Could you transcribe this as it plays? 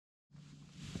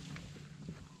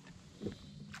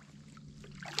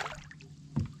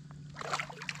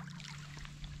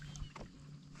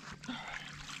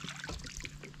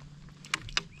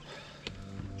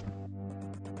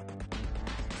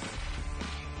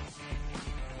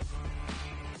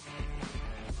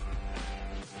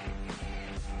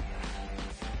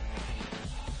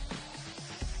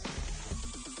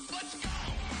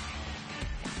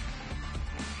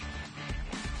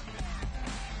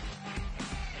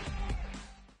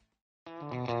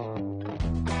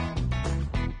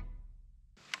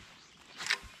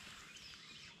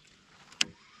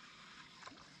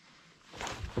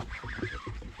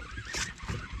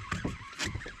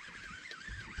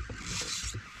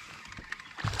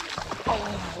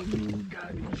Oh, you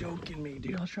gotta be joking me,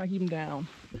 dude. I'll try to keep him down.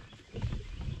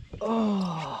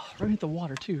 Oh, right hit the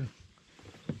water too.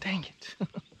 Dang it.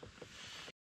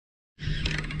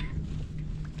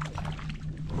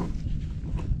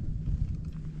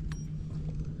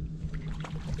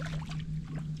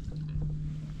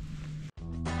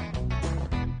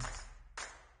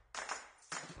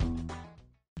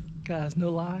 Guys, no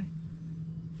lie,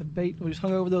 the bait was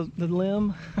hung over the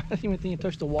limb. I didn't even think it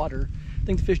touched the water. I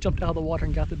think the fish jumped out of the water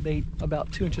and got the bait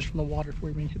about 2 inches from the water before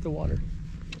it even hit the water.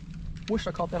 Wish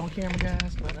I caught that on camera,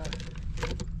 guys, but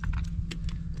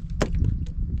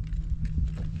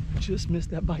just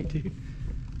missed that bite, dude.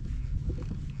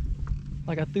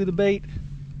 Like, I threw the bait,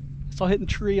 saw it hit the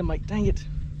tree, I'm like, dang it.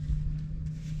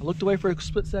 I looked away for a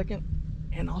split second,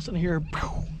 and all of a sudden here,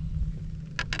 pow.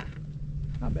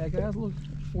 Not bad, guys. Look,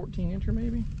 14-incher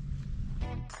maybe.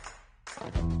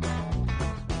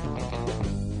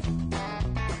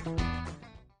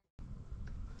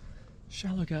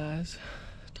 Shallow, guys.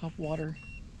 Top water,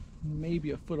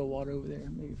 maybe a foot of water over there,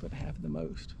 maybe a foot and a half at the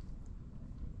most.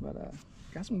 But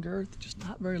got some girth, just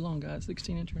not very long, guys.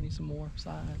 16-incher, need some more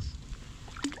size.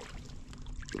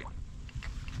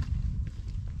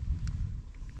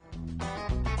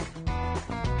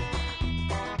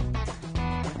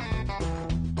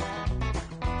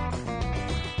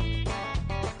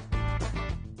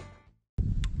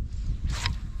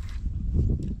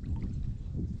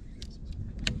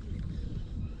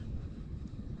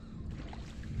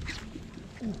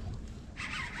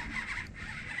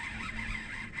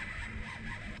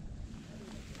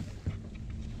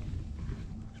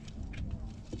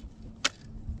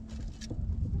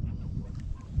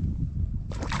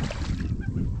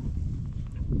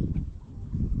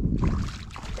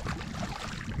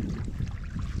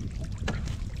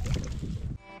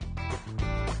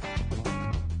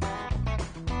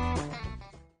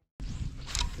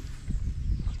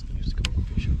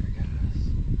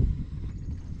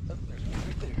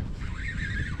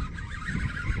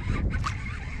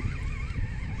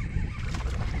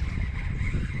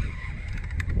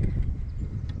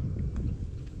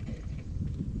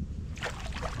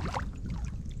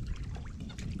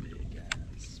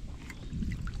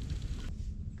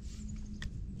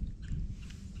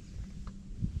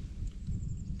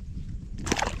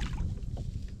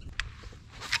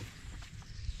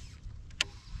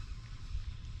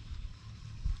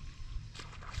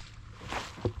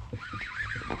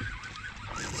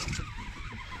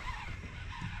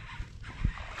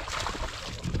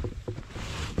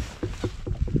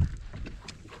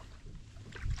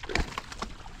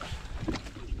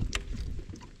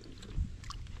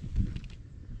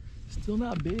 Still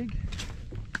not big.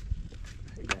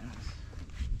 Hey guys,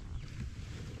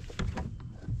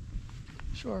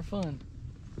 sure are fun.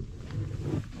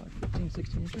 Like 15,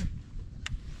 16-incher.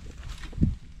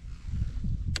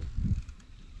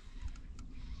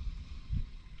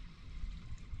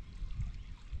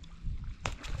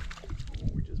 Oh,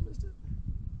 we just missed it.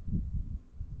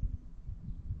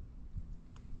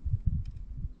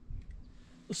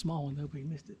 A small one though, but we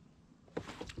missed it.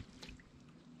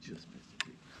 Just missed it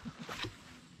too.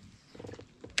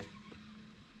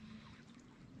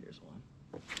 Here's one.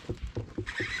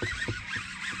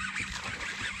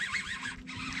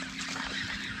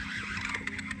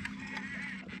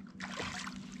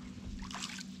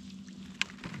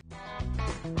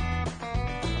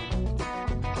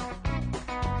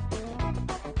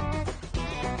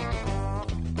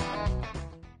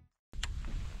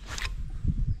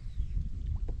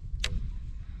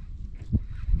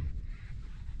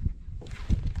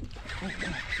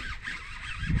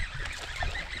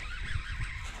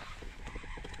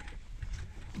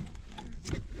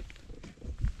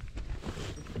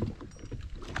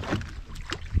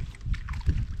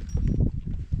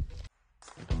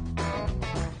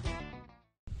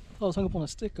 I was hung up on a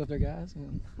stick up there, guys,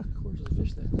 and of course there's a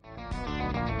fish there.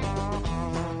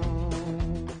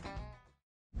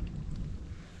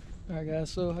 Alright guys,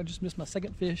 so I just missed my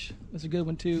second fish. It's a good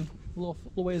one too, a little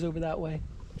ways over that way.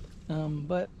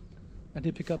 But I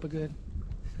did pick up a good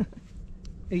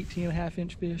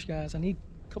 18.5-inch fish, guys. I need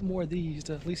a couple more of these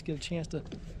to at least get a chance to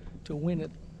win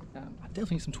it. I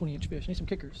definitely need some 20-inch fish. I need some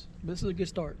kickers, but this is a good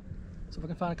start. So if I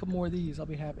can find a couple more of these, I'll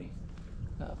be happy.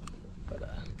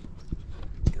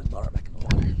 Get the bar back in the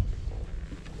water.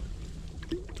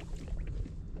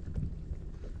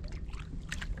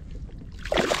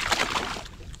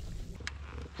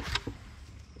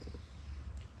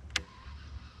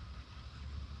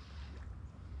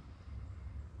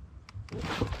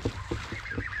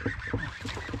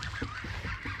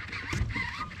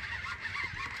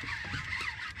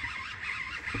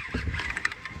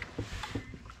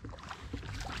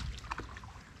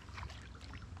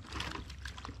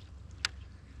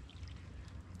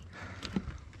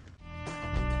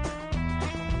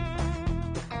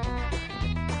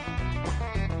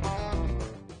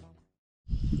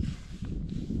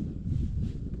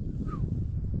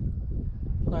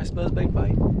 Nice buzzbait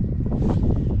bite. Alright,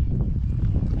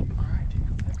 here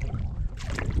comes that big water.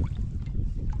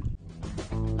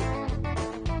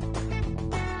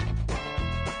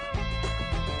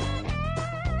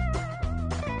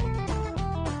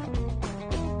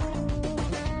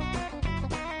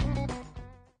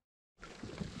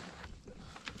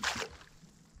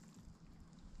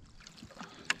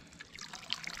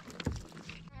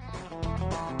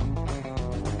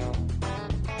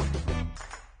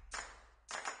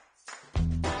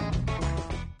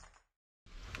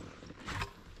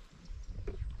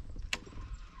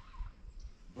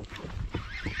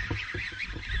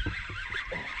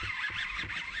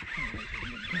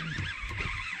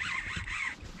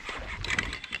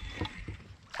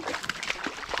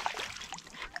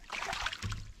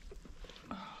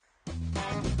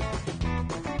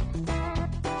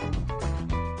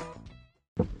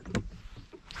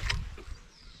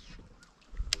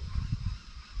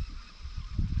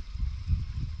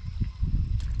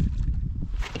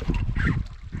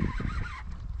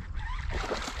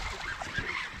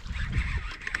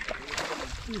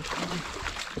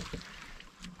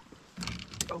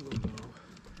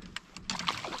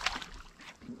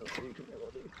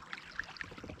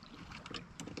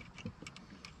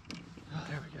 Oh,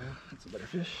 there we go. That's a better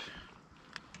fish.